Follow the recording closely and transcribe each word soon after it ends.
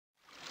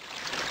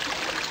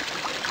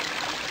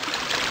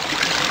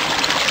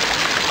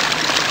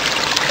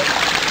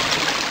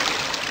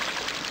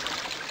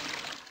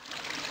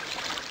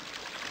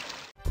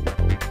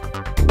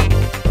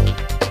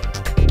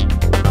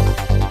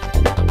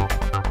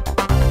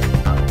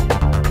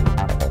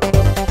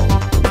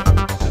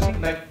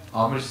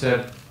Aamir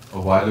said a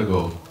while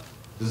ago,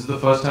 this is the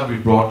first time we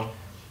brought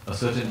a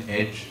certain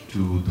edge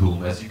to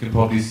DHOOM, as you can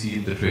probably see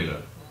in the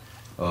trailer.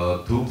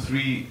 DHOOM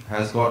 3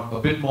 has got a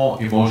bit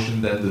more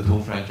emotion than the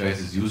DHOOM franchise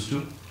is used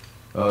to.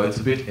 It's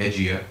a bit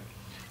edgier.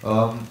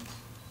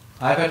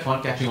 I've had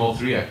fun catching all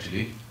three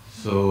actually.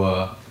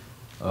 So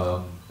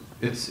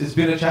it's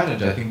been a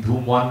challenge. I think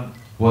DHOOM 1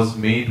 was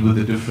made with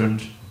a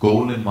different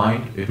goal in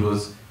mind. It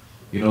was,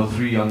 you know,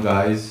 three young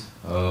guys,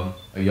 a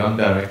young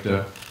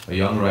director, a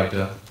young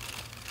writer.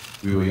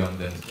 We were young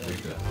then,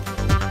 Victor.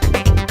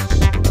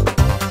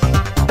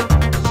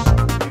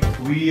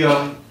 We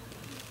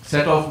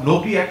set off,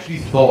 nobody actually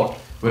thought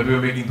when we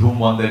were making DHOOM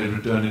 1 that it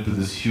would turn into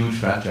this huge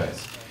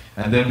franchise.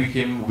 And then we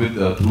came with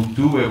DHOOM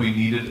 2 where we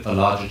needed a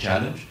larger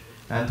challenge.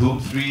 And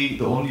DHOOM 3,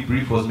 the only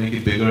brief was make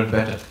it bigger and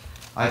better.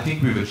 I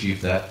think we've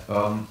achieved that.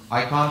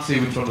 I can't say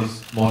which one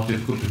was more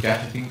difficult to catch.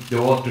 I think they're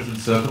all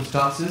different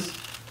circumstances.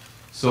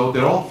 So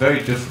they're all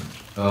very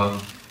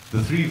different.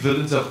 The three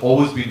villains have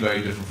always been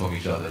very different from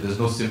each other. There's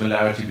no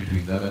similarity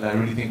between them. And I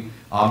really think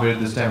Aamir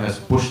this time has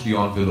pushed the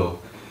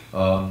envelope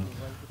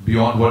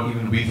beyond what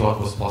even we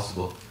thought was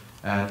possible.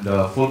 And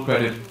full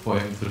credit for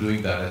him for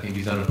doing that. I think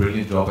he's done a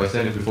brilliant job. I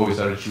said it before we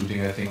started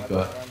shooting. I think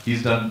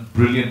he's done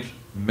brilliant,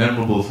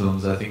 memorable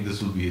films. I think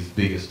this will be his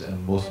biggest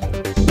and most.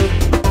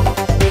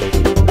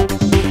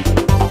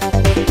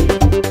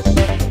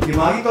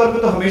 दिमागी तौर पे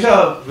तो हमेशा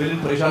villain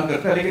परेशान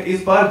करता है, लेकिन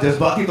इस बार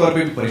जज्बाती तौर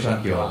पे भी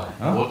परेशान किया हुआ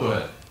है। वो तो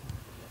है।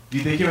 जी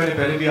देखिए, मैंने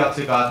पहले भी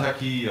आपसे कहा था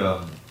कि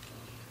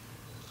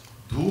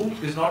DHOOM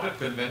is not a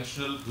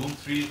conventional, DHOOM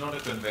 3 is not a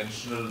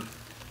conventional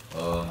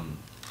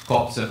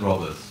cops and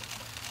robbers.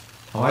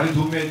 हमारी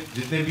DHOOM में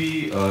जितने भी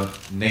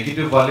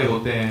नेगेटिव वाले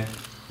होते हैं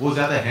वो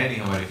ज़्यादा है नहीं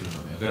हमारी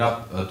फिल्मों में. अगर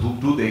आप DHOOM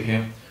 2 देखें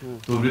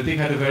तो Hrithik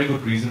had a very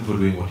good reason for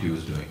doing what he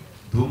was doing.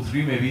 DHOOM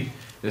 3 में भी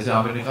जैसे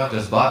आमिर ने कहा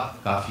जज्बात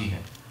काफ़ी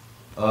हैं.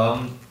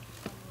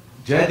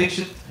 जय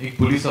दीक्षित एक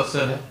पुलिस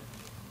अफसर है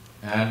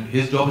and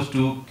his job is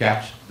to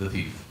catch the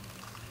thief.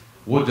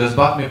 वो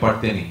जज्बात में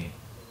पड़ते नहीं हैं.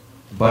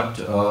 But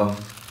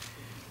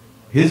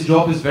his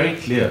job is very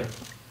clear.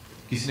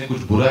 किसी ने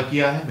कुछ बुरा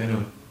किया है, मैंने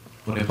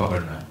उन्हें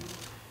पकड़ना है.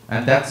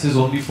 And that's his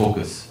only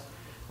focus.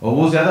 और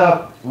वो ज़्यादा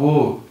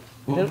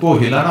उनको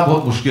हिलाना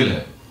बहुत मुश्किल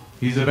है.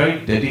 He's a very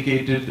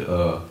dedicated,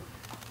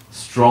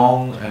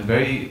 strong and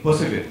very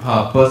perseverant.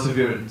 हाँ,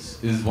 perseverance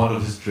is one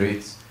of his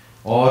traits.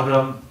 और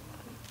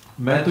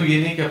मैं तो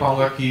ये नहीं कह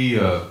पाऊँगा कि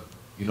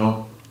you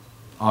know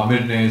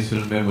आमिर ने इस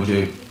फिल्म में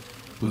मुझे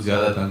कुछ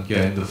ज़्यादा तंग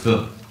किया in the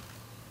film.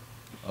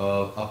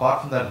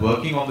 Apart from that,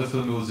 working on the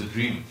film it was a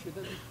dream.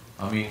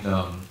 I mean,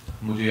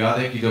 मुझे याद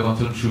है कि जब हम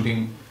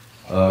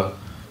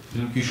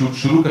फिल्म की शूट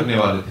शुरू करने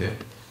वाले थे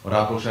और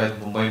आप लोग शायद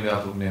मुंबई में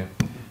आप लोग ने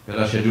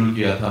पहला शेड्यूल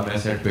किया था, मैं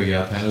सेट पे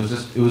गया था, and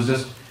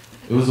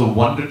it was a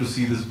wonder to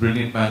see this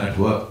brilliant man at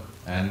work.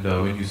 And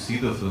when you see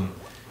the film,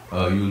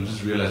 you'll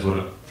just realize what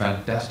a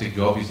fantastic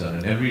job he's done.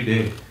 And every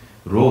day,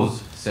 rose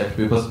set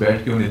पे बस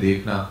बैठ के उन्हें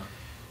देखना,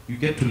 you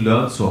get to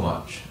learn so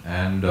much.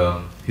 And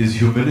his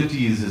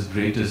humility is his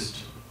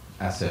greatest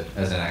asset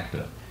as an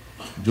actor.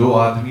 जो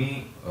आदमी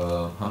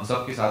हम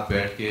सब के साथ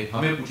बैठ के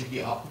हमें पूछे कि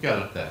आपको क्या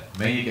लगता है,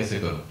 मैं ये कैसे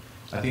करूं,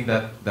 I think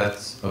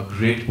that's a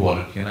great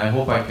quality, and I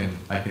hope I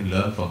can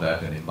learn from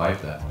that and imbibe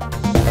that.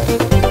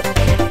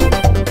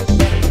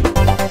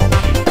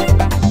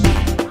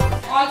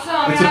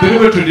 It's a bit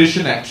of a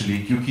tradition actually,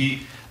 क्योंकि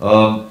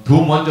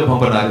DHOOM 1 जब हम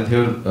बना रहे थे,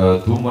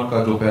 DHOOM 1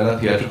 का जो पहला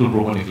थिएट्रिकल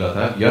प्रोमो निकला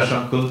था, यश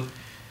अंकल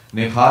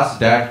ने खास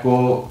डैड को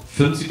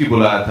फिल्म सिटी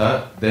बुलाया था.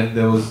 Then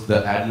there was the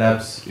ad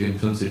labs in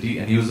Film City,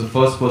 and he was the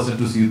first person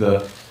to see the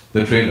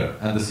trailer.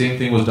 And the same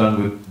thing was done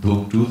with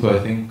DHOOM 2. So I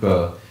think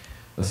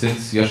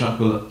since Yash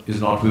uncle is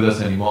not with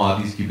us anymore,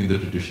 Adi is keeping the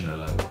tradition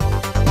alive.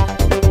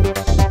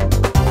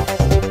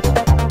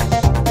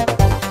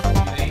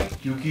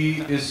 क्योंकि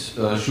इस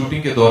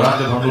shooting के दौरान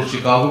जब हम लोग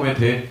Chicago में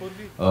थे,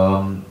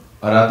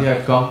 Aradhya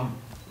had come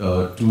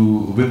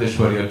with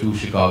Aishwarya to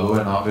Chicago,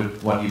 and Aamir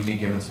one evening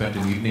came and spent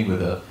an evening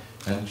with her.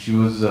 And she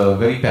was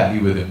very pally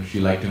with him. She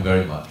liked him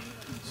very much.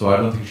 So I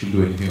don't think she'll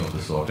do anything of the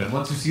sort. And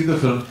once you see the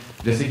film,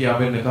 जैसे कि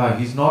आमिर ने कहा,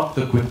 he's not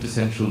the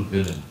quintessential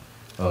villain.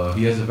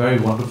 He has a very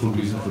wonderful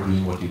reason for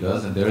doing what he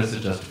does, and there is a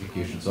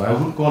justification. So I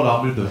wouldn't call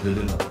Aamir the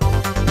villain.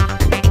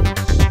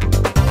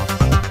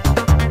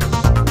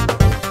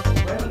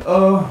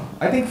 Well,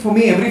 I think for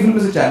me every film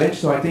is a challenge.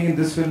 So I think in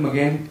this film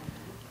again,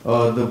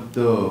 the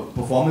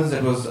performance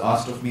that was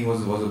asked of me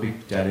was a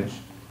big challenge.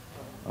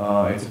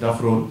 It's a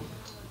tough role.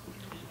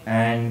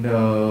 And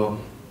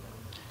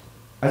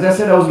as I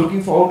said, I was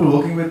looking forward to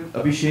working with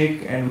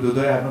Abhishek and with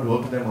Uday. I had not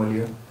worked with them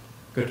earlier.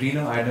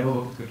 Katrina, I had never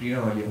worked with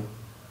Katrina earlier.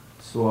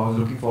 So I was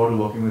looking forward to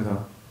working with her.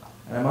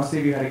 And I must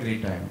say we had a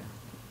great time.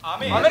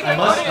 Aamir, I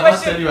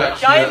must tell you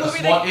actually a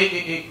small...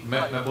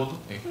 मैं बोल दूँ?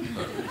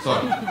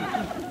 Sorry.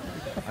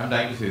 I'm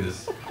dying to say this.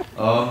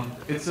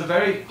 It's a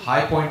very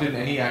high point in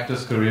any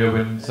actor's career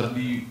when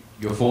suddenly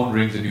your phone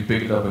rings and you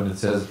pick it up and it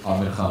says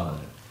Aamir Khan on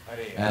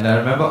it. And I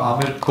remember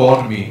Aamir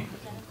called me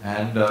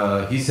and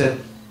he said,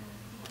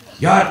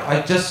 "Yeah,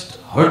 I just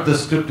heard the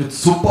script, it's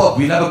superb,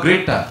 we'll have a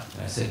great time."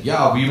 I said,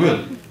 "Yeah, we will."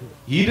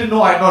 he didn't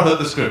know I had not heard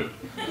the script.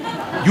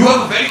 You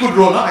have a very good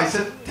role, huh? I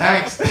said,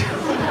 thanks.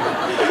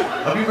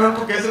 अभी मैं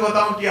उनको कैसे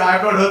बताऊं कि I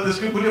have not heard the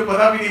script, मुझे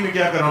पता भी नहीं मैं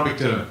क्या कर रहा हूं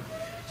पिक्चर में.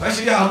 So I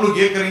said, yeah, हम लोग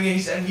ये करेंगे.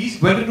 He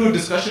went into a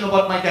discussion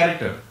about my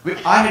character.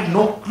 I had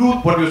no clue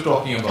what he was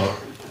talking about.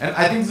 And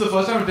I think this is the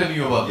first time I'm telling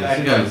you about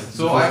this. Yeah,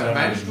 so I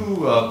managed to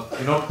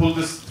pull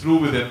this through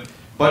with him.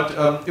 But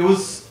it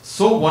was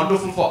so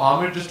wonderful for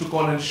Aamir just to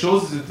call and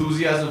shows his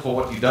enthusiasm for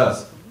what he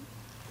does.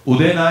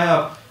 Uday and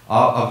I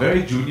are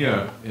very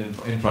junior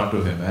in front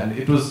of him, and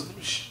it was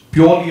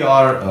purely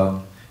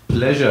our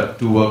pleasure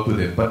to work with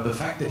him. But the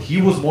fact that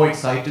he was more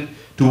excited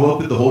to work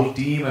with the whole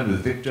team and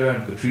with Victor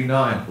and Katrina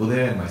and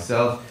Uday and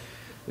myself,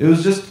 it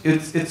was just,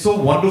 it's so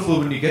wonderful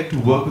when you get to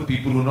work with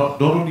people who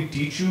don't only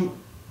teach you,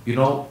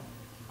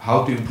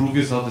 how to improve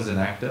yourself as an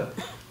actor,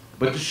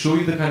 but to show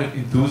you the kind of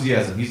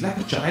enthusiasm. He's like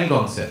a child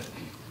on set.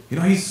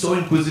 He's so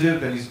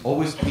inquisitive and he's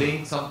always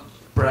playing some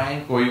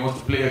prank or he wants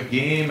to play a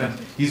game and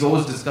he's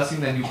always discussing,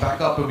 then you pack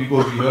up and we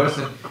go rehearse,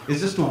 and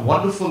it's just a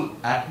wonderful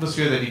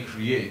atmosphere that he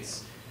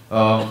creates.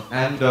 I'll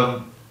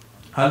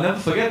never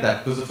forget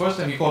that, because the first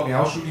time he called me, I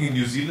was shooting in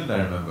New Zealand,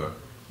 I remember.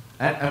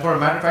 And for a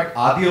matter of fact,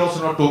 Adi had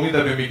also not told me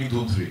that we're making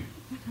DHOOM 3.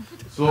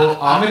 So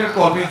Aamir had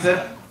called me and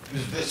said,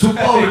 super,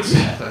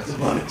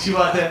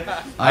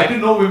 I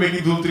didn't know we're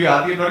making DHOOM 3.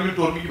 Adi had not even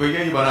told me,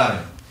 bhaiya ye bana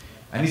rahe.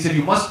 And he said,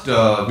 we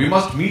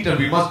must meet and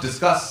we must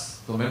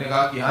discuss. So मैंने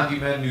कहा कि हाँ जी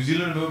मैं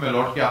New Zealand में हूँ, मैं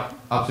लौट के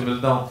आपसे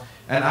मिलता हूँ.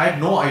 And I had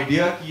no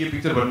idea कि ये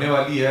picture बनने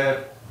वाली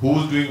है,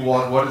 who's doing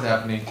what is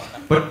happening.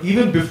 But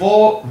even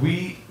before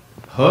we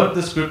heard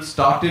the script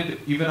started,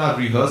 even our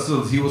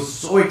rehearsals, he was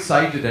so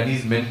excited and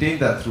he's maintained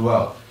that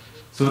throughout.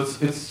 So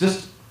it's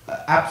just an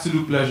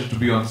absolute pleasure to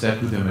be on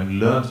set with him and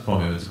learn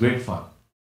from him. It's great fun.